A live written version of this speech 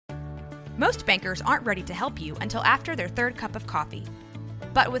Most bankers aren't ready to help you until after their third cup of coffee.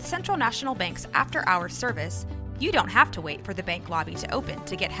 But with Central National Bank's after-hours service, you don't have to wait for the bank lobby to open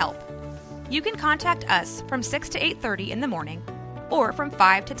to get help. You can contact us from 6 to 8:30 in the morning or from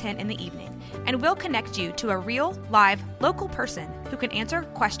 5 to 10 in the evening, and we'll connect you to a real, live, local person who can answer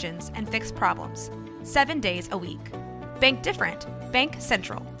questions and fix problems 7 days a week. Bank different. Bank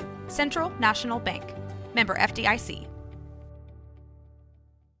Central. Central National Bank. Member FDIC.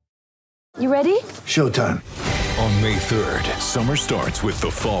 You ready? Showtime. On May 3rd, summer starts with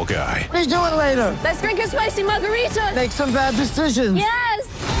The Fall Guy. Let's do it later. Let's drink a spicy margarita. Make some bad decisions. Yes!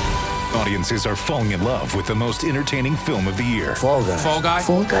 Audiences are falling in love with the most entertaining film of the year. Fall Guy. Fall Guy?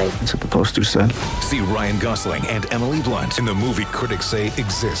 Fall guy. That's what the poster said. See Ryan Gosling and Emily Blunt in the movie critics say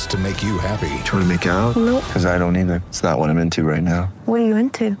exists to make you happy. Trying to make it out? Nope. Because I don't either. It's not what I'm into right now. What are you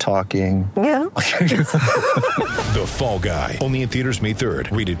into? Talking. Yeah. The Fall Guy. Only in theaters May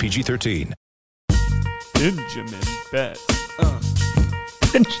 3rd. Rated PG-13. Benjamin Betts.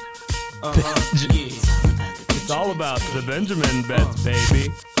 It's all about the Benjamin Betts, baby.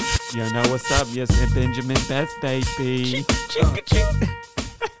 You know what's up? Yes, Benjamin Betts, baby.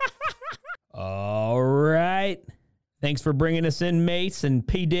 All right. Thanks for bringing us in, Mace and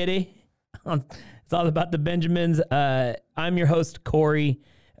P. Diddy. It's all about the Benjamins. I'm your host, Corey.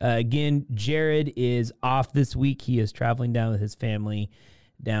 Again, Jared is off this week. He is traveling down with his family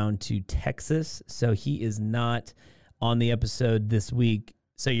down to Texas, so he is not on the episode this week.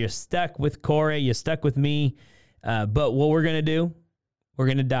 So you're stuck with Corey. You're stuck with me. But what we're going to do, we're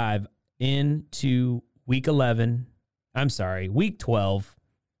going to dive into week 12.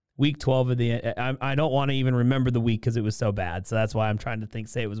 Week 12 of the, I don't want to even remember the week because it was so bad. So that's why I'm trying to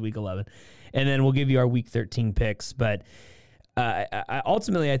say it was week 11. And then we'll give you our week 13 picks. But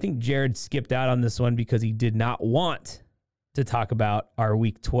ultimately, I think Jared skipped out on this one because he did not want to talk about our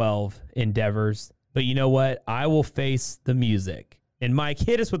week 12 endeavors. But you know what? I will face the music. And Mike,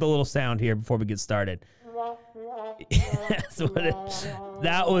 hit us with a little sound here before we get started.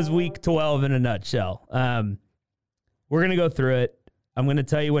 That was week 12 in a nutshell. We're going to go through it. I'm going to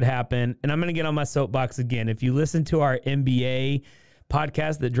tell you what happened, and I'm going to get on my soapbox again. If you listen to our NBA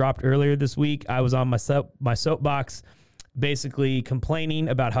podcast that dropped earlier this week, I was on my soapbox basically complaining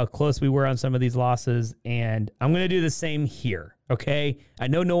about how close we were on some of these losses, and I'm going to do the same here, okay? I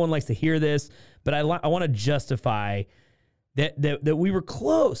know no one likes to hear this, but I want to justify that we were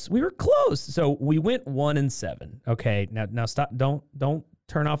close. We were close. So we went 1-7. Okay. Now stop. Don't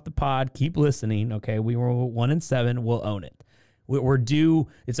turn off the pod. Keep listening. Okay. We were 1-7. We'll own it. We're due.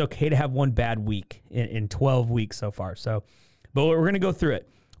 It's okay to have one bad week in 12 weeks so far. So, but we're going to go through it.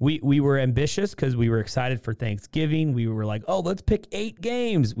 We were ambitious because we were excited for Thanksgiving. We were like, oh, let's pick 8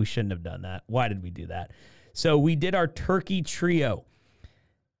 games. We shouldn't have done that. Why did we do that? So we did our turkey trio.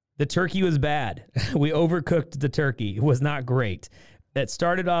 The turkey was bad. We overcooked the turkey. It was not great. That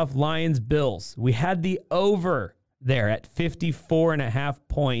started off Lions-Bills. We had the over there at 54.5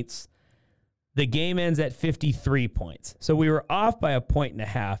 points. The game ends at 53 points. So we were off by 1.5 points.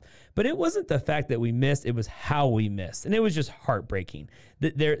 But it wasn't the fact that we missed. It was how we missed. And it was just heartbreaking.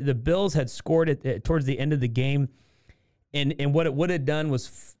 The Bills had scored it towards the end of the game. And what it would have done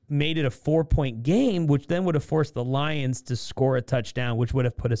was made it a 4-point game, which then would have forced the Lions to score a touchdown, which would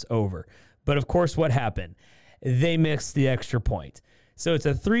have put us over. But of course, what happened? They missed the extra point. So it's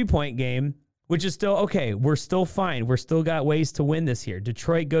a 3-point game, which is still okay. We're still fine. We're still got ways to win this here.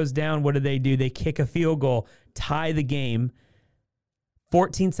 Detroit goes down. What do? They kick a field goal, tie the game.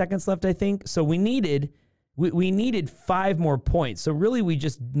 14 seconds left, I think. So we needed 5 more points. So really, we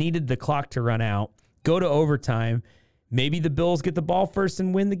just needed the clock to run out, go to overtime. Maybe the Bills get the ball first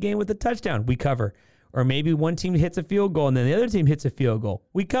and win the game with a touchdown. We cover. Or maybe one team hits a field goal and then the other team hits a field goal.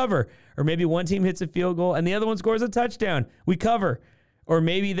 We cover. Or maybe one team hits a field goal and the other one scores a touchdown. We cover. Or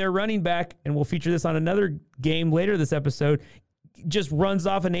maybe their running back, and we'll feature this on another game later this episode, just runs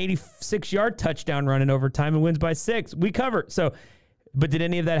off an 86-yard touchdown run in overtime and wins by 6. We cover. So, but did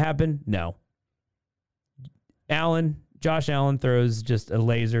any of that happen? No. Josh Allen throws just a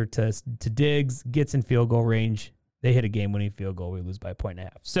laser to Diggs, gets in field goal range. They hit a game-winning field goal. We lose by 1.5 points.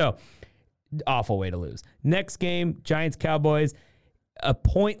 So, awful way to lose. Next game, Giants-Cowboys. A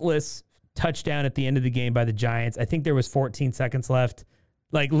pointless touchdown at the end of the game by the Giants. I think there was 14 seconds left.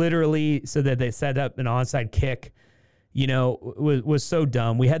 Like, literally, so that they set up an onside kick. You know, was so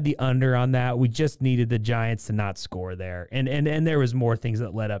dumb. We had the under on that. We just needed the Giants to not score there. And there was more things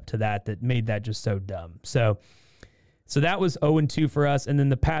that led up to that made that just so dumb. So that was 0-2 for us. And then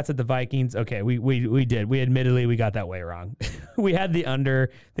the Pats at the Vikings. Okay, we did. We admittedly, we got that way wrong. We had the under.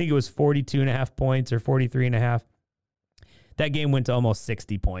 I think it was 42.5 points or 43.5. That game went to almost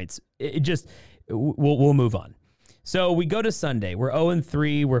 60 points. We'll move on. So we go to Sunday. We're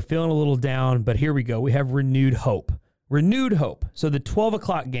 0-3. We're feeling a little down, but here we go. We have renewed hope. Renewed hope. So the 12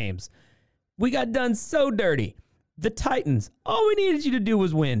 o'clock games, we got done so dirty. The Titans, all we needed you to do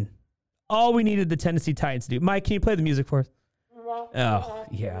was win. All we needed the Tennessee Titans to do. Mike, can you play the music for us? Oh,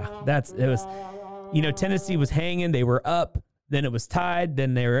 yeah. Tennessee was hanging. They were up. Then it was tied.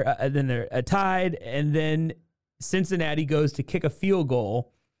 Then they're tied. And then Cincinnati goes to kick a field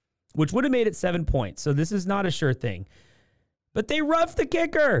goal, which would have made it 7 points. So this is not a sure thing. But they roughed the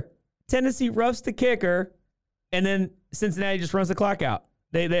kicker. Tennessee roughs the kicker. And then Cincinnati just runs the clock out.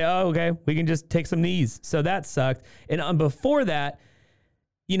 Okay, we can just take some knees. So that sucked. And before that,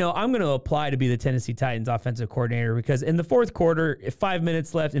 I'm going to apply to be the Tennessee Titans offensive coordinator because in the fourth quarter, if 5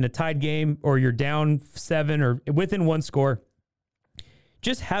 minutes left in a tied game or you're down 7 or within one score,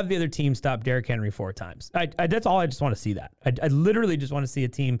 just have the other team stop Derrick Henry 4 times. That's all I just want to see that. I literally just want to see a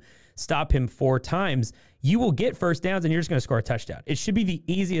team stop him 4 times. You will get first downs and you're just going to score a touchdown. It should be the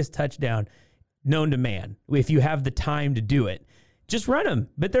easiest touchdown known to man if you have the time to do it. Just run them,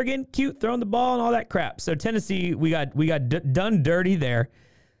 but they're getting cute, throwing the ball and all that crap. So Tennessee, we got done dirty there.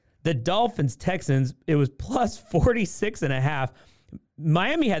 The Dolphins, Texans, it was plus 46.5.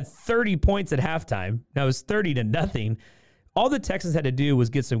 Miami had 30 points at halftime. Now it was 30-0. All the Texans had to do was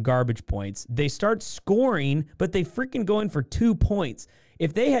get some garbage points. They start scoring, but they freaking go in for 2 points.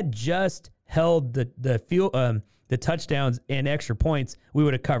 If they had just held the touchdowns and extra points, we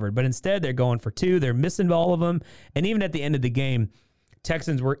would have covered. But instead, they're going for 2. They're missing all of them. And even at the end of the game,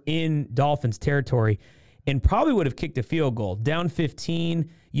 Texans were in Dolphins territory and probably would have kicked a field goal. Down 15,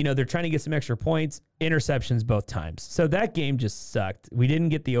 they're trying to get some extra points, interceptions both times. So that game just sucked. We didn't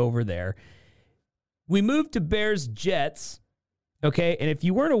get the over there. We moved to Bears-Jets, okay? And if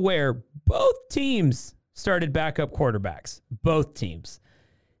you weren't aware, both teams started backup quarterbacks, both teams.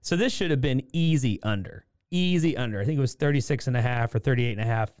 So this should have been easy under. Easy under. I think it was 36.5 or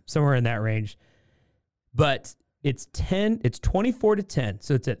 38.5, somewhere in that range. But it's 24-10.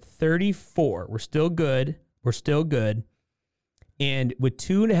 So it's at 34. We're still good. And with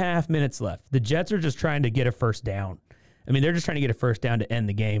 2.5 minutes left, the Jets are just trying to get a first down. I mean, they're just trying to get a first down to end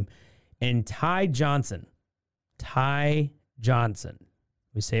the game. And Ty Johnson. Let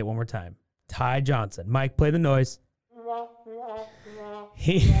me say it one more time. Ty Johnson. Mike, play the noise.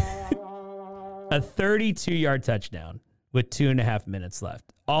 A 32-yard touchdown with 2.5 minutes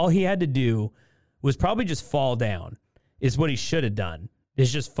left. All he had to do was probably just fall down, is what he should have done,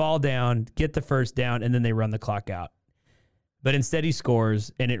 is just fall down, get the first down, and then they run the clock out. But instead he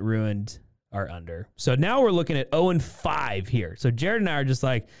scores, and it ruined our under. So now we're looking at 0-5 here. So Jared and I are just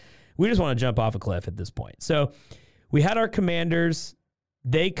like, we just want to jump off a cliff at this point. So we had our Commanders.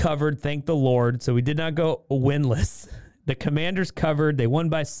 They covered, thank the Lord. So we did not go winless. The Commanders covered. They won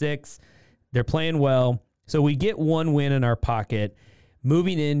by 6. They're playing well. So we get 1 win in our pocket.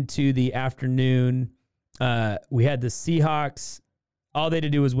 Moving into the afternoon, we had the Seahawks. All they had to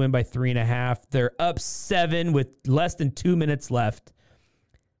do was win by 3.5. They're up 7 with less than 2 minutes left.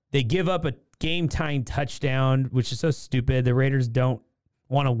 They give up a game-tying touchdown, which is so stupid. The Raiders don't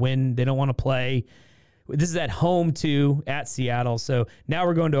want to win. They don't want to play. This is at home, too, at Seattle. So now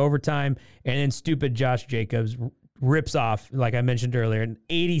we're going to overtime, and then stupid Josh Jacobs rips off, like I mentioned earlier, an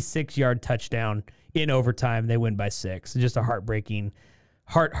 86-yard touchdown in overtime. They win by 6. Just a heartbreaking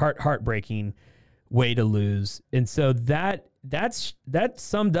way to lose. And so that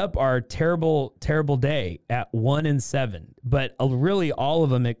summed up our terrible day at 1-7. But really all of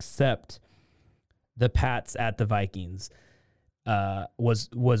them except the Pats at the Vikings was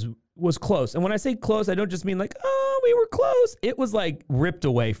close. And when I say close, I don't just mean like, oh, we were close. It was like ripped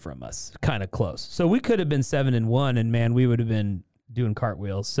away from us, kind of close. So we could have been 7-1, and man, we would have been doing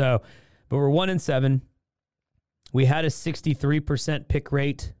cartwheels. So, but we're 1-7. We had a 63% pick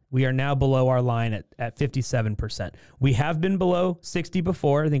rate. We are now below our line at 57%. We have been below 60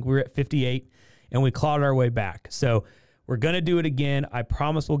 before. I think we were at 58, and we clawed our way back. So we're going to do it again. I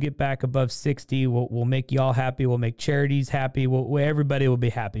promise we'll get back above 60. We'll make y'all happy. We'll make charities happy. Everybody will be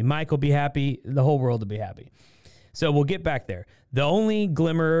happy. Mike will be happy. The whole world will be happy. So we'll get back there. The only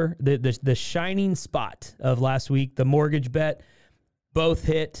glimmer, the shining spot of last week, the mortgage bet, both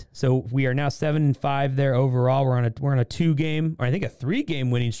hit. So we are now 7-5 there overall. We're on a 2-game, or I think a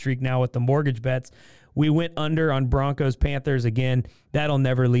 3-game winning streak now with the mortgage bets. We went under on Broncos Panthers again. That'll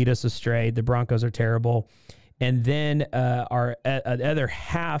never lead us astray. The Broncos are terrible. And then our other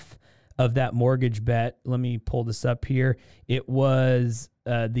half of that mortgage bet. Let me pull this up here. It was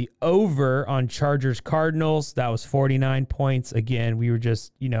the over on Chargers Cardinals. That was 49 points. Again, we were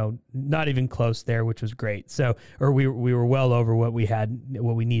just, not even close there, which was great. So, or we were well over what we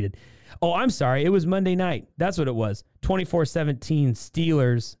needed. Oh, I'm sorry. It was Monday night. That's what it was. 24-17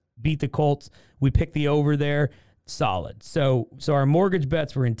 Steelers beat the Colts. We picked the over there. Solid. So our mortgage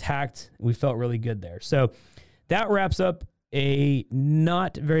bets were intact. We felt really good there. So that wraps up a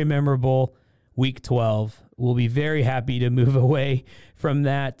not very memorable week 12. We'll be very happy to move away from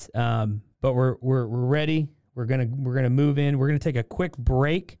that. But we're ready. We're gonna move in. We're gonna take a quick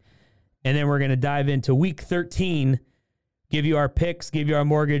break, and then we're gonna dive into week 13. Give you our picks, give you our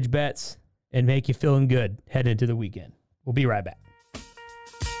mortgage bets, and make you feeling good head into the weekend. We'll be right back.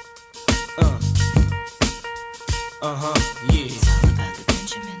 Yeah. It's all about the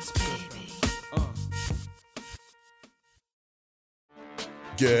Benjamins, baby.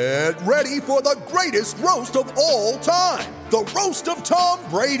 Get ready for the greatest roast of all time, the Roast of Tom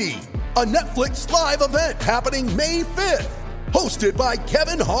Brady, a Netflix live event happening May 5th. Hosted by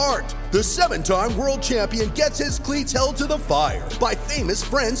Kevin Hart, the 7-time world champion gets his cleats held to the fire by famous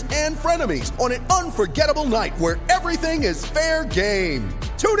friends and frenemies on an unforgettable night where everything is fair game.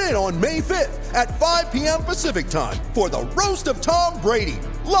 Tune in on May 5th at 5 p.m. Pacific time for the Roast of Tom Brady,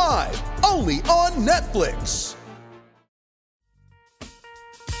 live only on Netflix.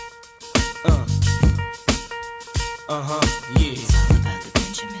 Yeah. It's all about the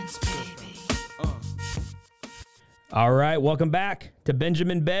Benjamins, baby. All right, welcome back to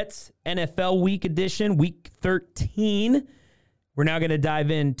Benjamin Bets NFL Week Edition, Week 13. We're now going to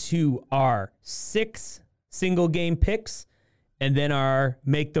dive into our 6 single game picks and then our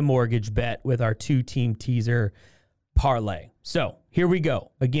Make the Mortgage Bet with our 2-team teaser parlay. So here we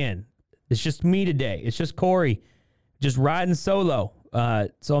go. Again, it's just me today. It's just Corey, just riding solo.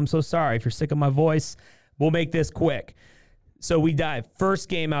 So I'm so sorry if you're sick of my voice. We'll make this quick. So we dive. First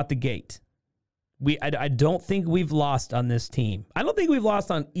game out the gate. I don't think we've lost on this team. I don't think we've lost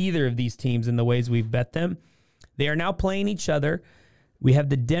on either of these teams in the ways we've bet them. They are now playing each other. We have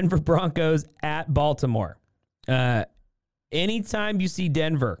the Denver Broncos at Baltimore. Anytime you see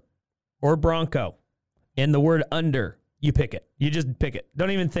Denver or Bronco and the word under, you pick it. You just pick it.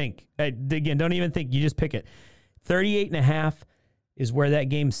 Don't even think. Again, don't even think. You just pick it. 38.5 is where that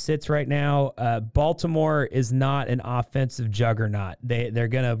game sits right now. Baltimore is not an offensive juggernaut. They're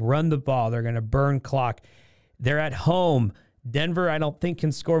going to run the ball. They're going to burn clock. They're at home. Denver, I don't think,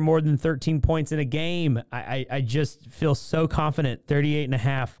 can score more than 13 points in a game. I just feel so confident.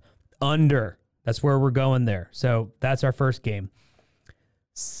 38.5 under. That's where we're going there. So that's our first game.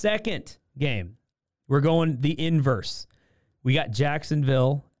 Second game, we're going the inverse. We got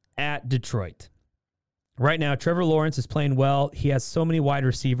Jacksonville at Detroit. Right now, Trevor Lawrence is playing well. He has so many wide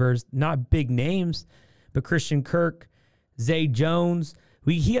receivers, not big names, but Christian Kirk, Zay Jones.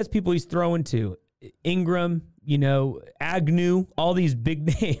 He has people he's throwing to. Ingram, Agnew, all these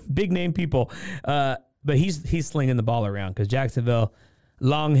big name people. But he's slinging the ball around because Jacksonville,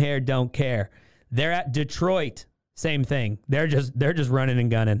 long hair, don't care. They're at Detroit, same thing. They're just running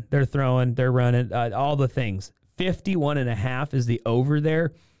and gunning. They're throwing, they're running, all the things. 51.5 is the over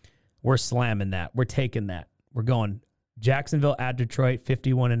there. We're slamming that. We're taking that. We're going Jacksonville at Detroit,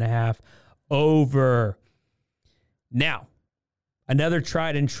 51.5 over. Now, another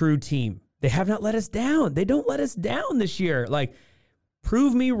tried and true team. They have not let us down. They don't let us down this year. Like,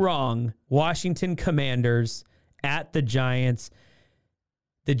 prove me wrong. Washington Commanders at the Giants.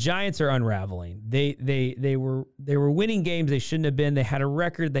 The Giants are unraveling. They were winning games they shouldn't have been. They had a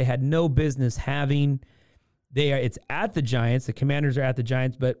record they had no business having. It's at the Giants. The Commanders are at the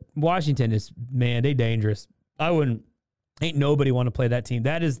Giants, but Washington is, man, they dangerous. Ain't nobody want to play that team.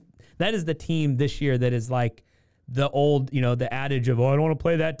 That is the team this year that is like the old, the adage of, I don't want to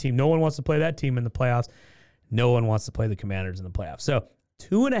play that team. No one wants to play that team in the playoffs. No one wants to play the Commanders in the playoffs. So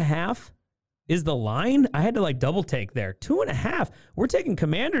 2.5 is the line. I had to double take there. 2.5. We're taking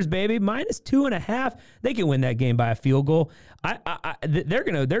Commanders, baby. -2.5. They can win that game by a field goal. They're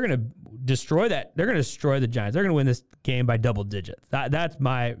gonna destroy that. They're gonna destroy the Giants. They're gonna win this game by double digits. That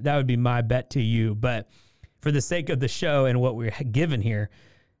would be my bet to you. But for the sake of the show and what we're given here,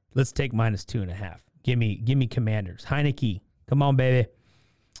 let's take -2.5. Give me Commanders. Heineke, come on, baby.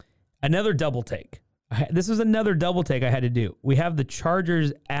 Another double take. This was another double take I had to do. We have the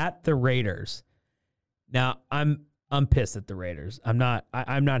Chargers at the Raiders. Now, I'm pissed at the Raiders. I'm not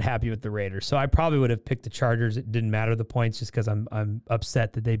happy with the Raiders. So I probably would have picked the Chargers. It didn't matter the points just because I'm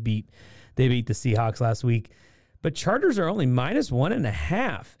upset that they beat the Seahawks last week. But Chargers are only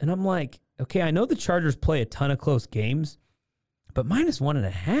 -1.5. And I'm like, okay, I know the Chargers play a ton of close games, But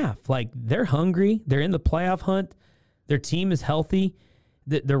 -1.5, like they're hungry. They're in the playoff hunt. Their team is healthy.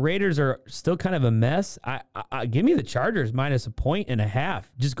 The Raiders are still kind of a mess. I give me the Chargers -1.5.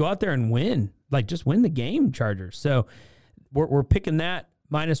 Just go out there and win. Like, just win the game, Chargers. So we're picking that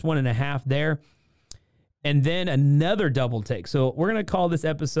 -1.5 there. And then another double take. So we're going to call this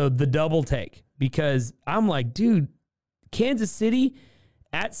episode the double take because I'm like, dude, Kansas City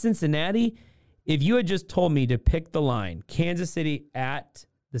at Cincinnati, if you had just told me to pick the line, Kansas City at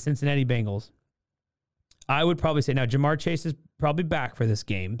the Cincinnati Bengals, I would probably say, now Jamar Chase is probably back for this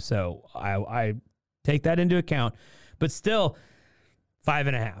game, so I take that into account. But still,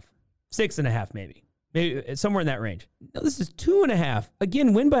 5.5, 6.5 maybe somewhere in that range. No, this is 2.5.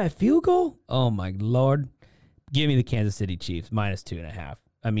 Again, win by a field goal? Oh, my Lord. Give me the Kansas City Chiefs, -2.5.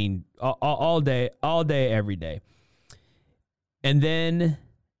 I mean, all day, every day. And then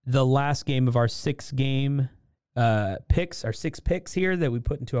the last game of our 6-game picks, our 6 picks here that we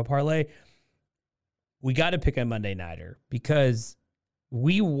put into a parlay, we got to pick a Monday nighter because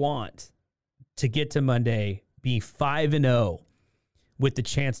we want to get to Monday, be 5-0 with the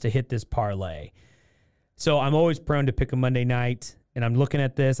chance to hit this parlay. So I'm always prone to pick a Monday night, and I'm looking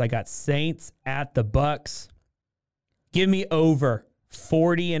at this. I got Saints at the Bucks. Give me over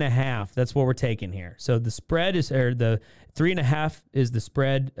 40.5. That's what we're taking here. So the spread is, or the 3.5 is the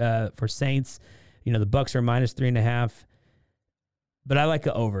spread for Saints. You know, the Bucks are -3.5. But I like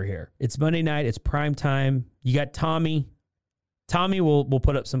the over here. It's Monday night. It's prime time. You got Tommy. Tommy will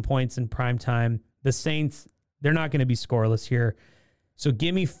put up some points in prime time. The Saints, they're not going to be scoreless here. So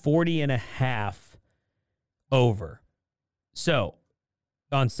give me 40.5 over. So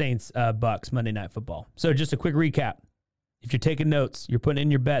on Saints Bucks Monday Night Football. So just a quick recap. If you're taking notes, you're putting in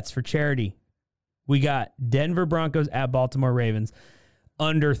your bets for charity. We got Denver Broncos at Baltimore Ravens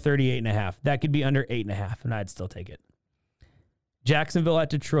under 38.5. That could be under 8.5, and I'd still take it. Jacksonville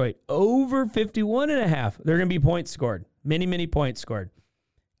at Detroit, over 51.5. They're going to be points scored. Many points scored.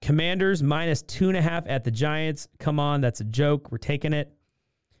 Commanders -2.5 at the Giants. Come on, that's a joke. We're taking it.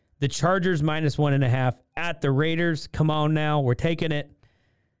 The Chargers -1.5 at the Raiders. Come on now, we're taking it.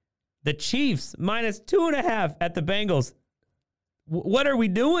 The Chiefs -2.5 at the Bengals. What are we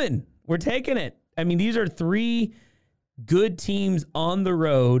doing? We're taking it. I mean, these are 3 good teams on the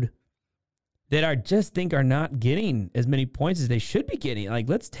road that I just think are not getting as many points as they should be getting. Like,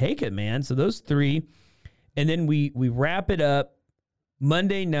 let's take it, man. So those 3. And then we wrap it up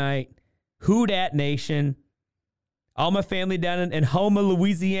Monday night. Who Dat Nation. All my family down in Houma,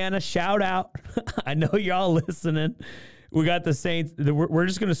 Louisiana. Shout out. I know y'all listening. We got the Saints. We're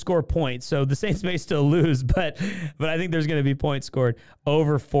just going to score points. So the Saints may still lose, but I think there's going to be points scored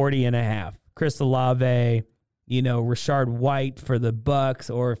over 40.5. Chris Olave, you know, Rashard White for the Bucks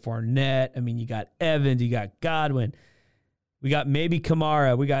or Fournette. I mean, you got Evans, you got Godwin. We got maybe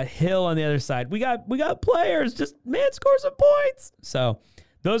Kamara. We got Hill on the other side. We got players. Just, man, score some points. So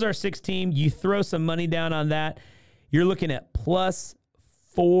those are 6 teams. You throw some money down on that, you're looking at plus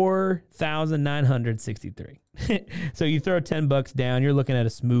 4,963. So you throw $10 down, you're looking at a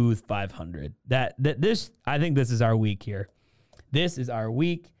smooth 500. This, I think this is our week here. This is our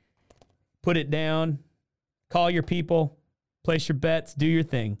week. Put it down. Call your people. Place your bets. Do your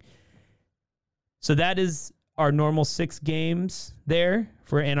thing. So that is our normal 6 games there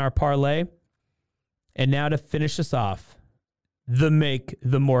for in our parlay. And now to finish us off, the Make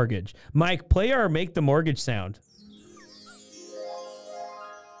the Mortgage. Mike, play our Make the Mortgage sound.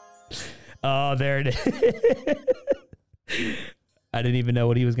 Oh, there it is. I didn't even know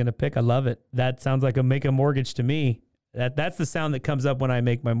what he was going to pick. I love it. That sounds like a Make a Mortgage to me. That's the sound that comes up when I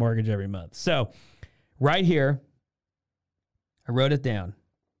make my mortgage every month. So right here, I wrote it down.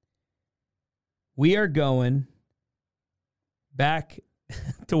 We are going back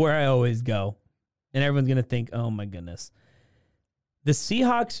to where I always go. And everyone's going to think, oh my goodness. The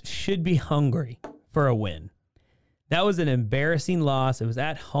Seahawks should be hungry for a win. That was an embarrassing loss. It was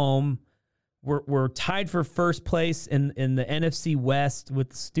at home. We're tied for first place in the NFC West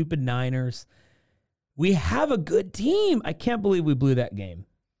with the stupid Niners. We have a good team. I can't believe we blew that game.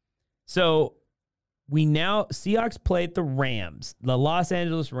 So Seahawks played the Rams, the Los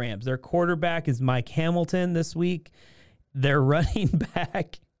Angeles Rams. Their quarterback is Mike Hamilton this week. Their running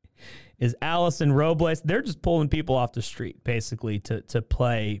back is Allison Robles. They're just pulling people off the street, basically, to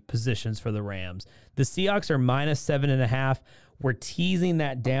play positions for the Rams. The Seahawks are -7.5. We're teasing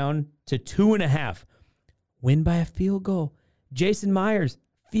that down to 2.5. Win by a field goal. Jason Myers,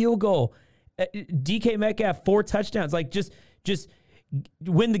 field goal. DK Metcalf, 4 touchdowns. Like, just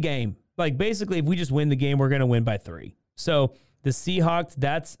win the game. Like, basically, if we just win the game, we're going to win by 3. So the Seahawks,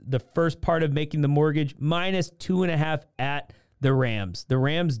 that's the first part of making the mortgage, -2.5 at the Rams. The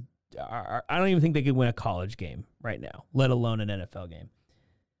Rams I don't even think they could win a college game right now, let alone an NFL game.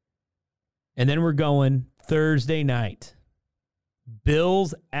 And then we're going Thursday night.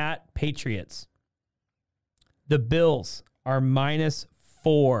 Bills at Patriots. The Bills are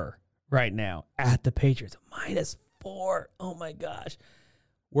 -4 right now at the Patriots. -4. Oh, my gosh.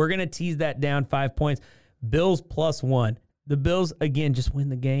 We're going to tease that down 5 points. Bills +1. The Bills, again, just win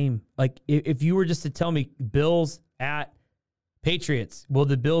the game. Like, if you were just to tell me Bills at Patriots, will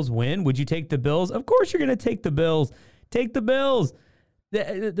the Bills win? Would you take the Bills? Of course you're going to take the Bills. Take the Bills.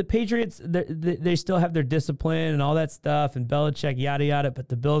 The Patriots, they still have their discipline and all that stuff and Belichick, yada, yada, but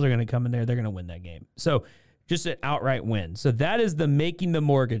the Bills are going to come in there. They're going to win that game. So just an outright win. So that is the making the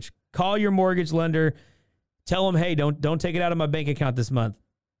mortgage. Call your mortgage lender. Tell them, hey, don't take it out of my bank account this month.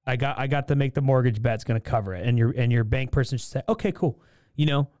 I got to make the mortgage bet. It's going to cover it. And your bank person should say, okay, cool. You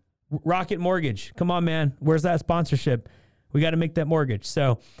know, Rocket Mortgage. Come on, man. Where's that sponsorship? We got to make that mortgage.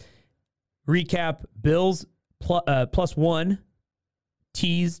 So recap, Bills +1,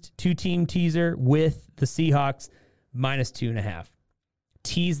 teased, 2-team teaser with the Seahawks -2.5.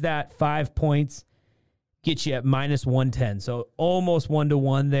 Tease that 5 points, get you at -110. So almost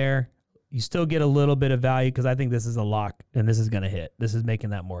 1-to-1 there. You still get a little bit of value because I think this is a lock and this is going to hit. This is making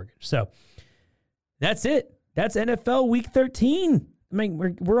that mortgage. So that's it. That's NFL Week 13. I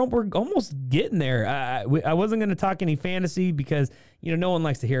mean, we're almost getting there. I wasn't going to talk any fantasy because, no one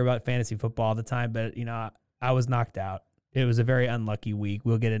likes to hear about fantasy football all the time, but, I was knocked out. It was a very unlucky week.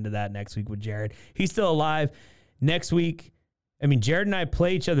 We'll get into that next week with Jared. He's still alive. Next week, Jared and I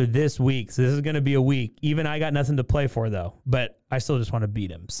play each other this week, so this is going to be a week. Even I got nothing to play for, though, but I still just want to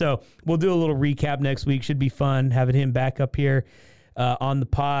beat him. So we'll do a little recap next week. Should be fun having him back up here on the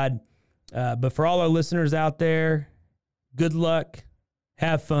pod. But for all our listeners out there, good luck.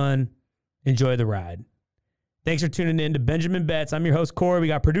 Have fun. Enjoy the ride. Thanks for tuning in to Benjamin Betts. I'm your host, Corey. We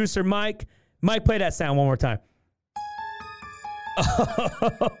got producer Mike. Mike, play that sound one more time.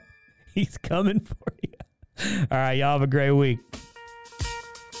 Oh, he's coming for you. All right, y'all have a great week.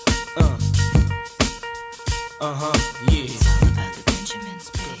 Yeah. It's all about the Benjamins,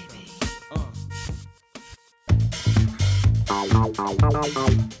 baby.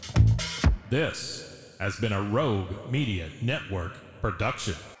 This has been a Rogue Media Network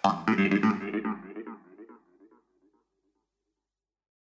production.